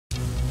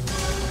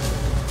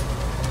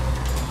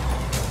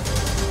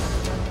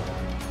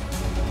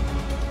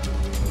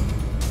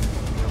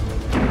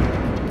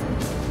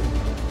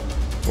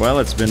Well,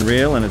 it's been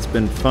real and it's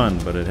been fun,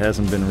 but it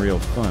hasn't been real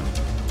fun.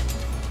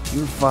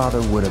 Your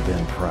father would have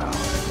been proud.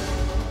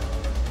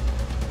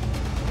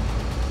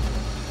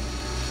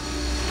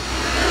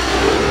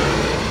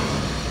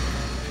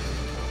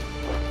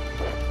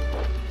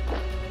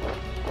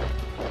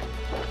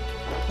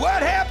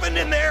 What happened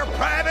in there,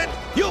 Private?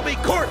 You'll be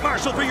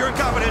court-martialed for your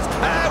incompetence.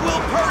 I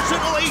will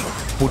personally...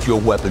 Put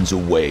your weapons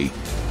away.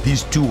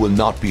 These two will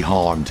not be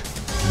harmed.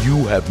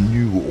 You have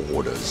new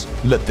orders.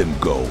 Let them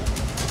go.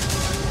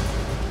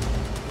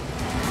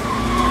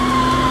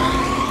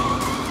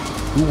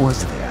 Who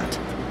was that?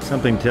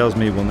 Something tells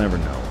me we'll never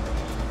know.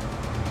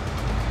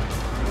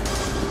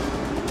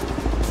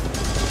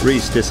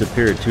 Reese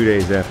disappeared 2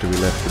 days after we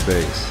left the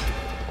base.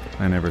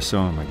 I never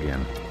saw him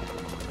again.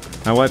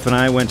 My wife and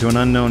I went to an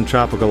unknown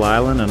tropical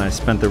island, and I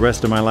spent the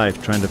rest of my life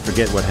trying to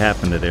forget what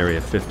happened at Area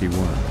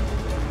 51.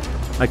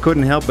 I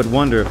couldn't help but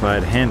wonder if I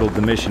had handled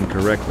the mission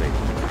correctly.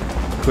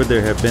 Could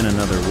there have been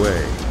another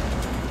way?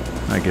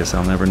 I guess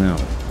I'll never know.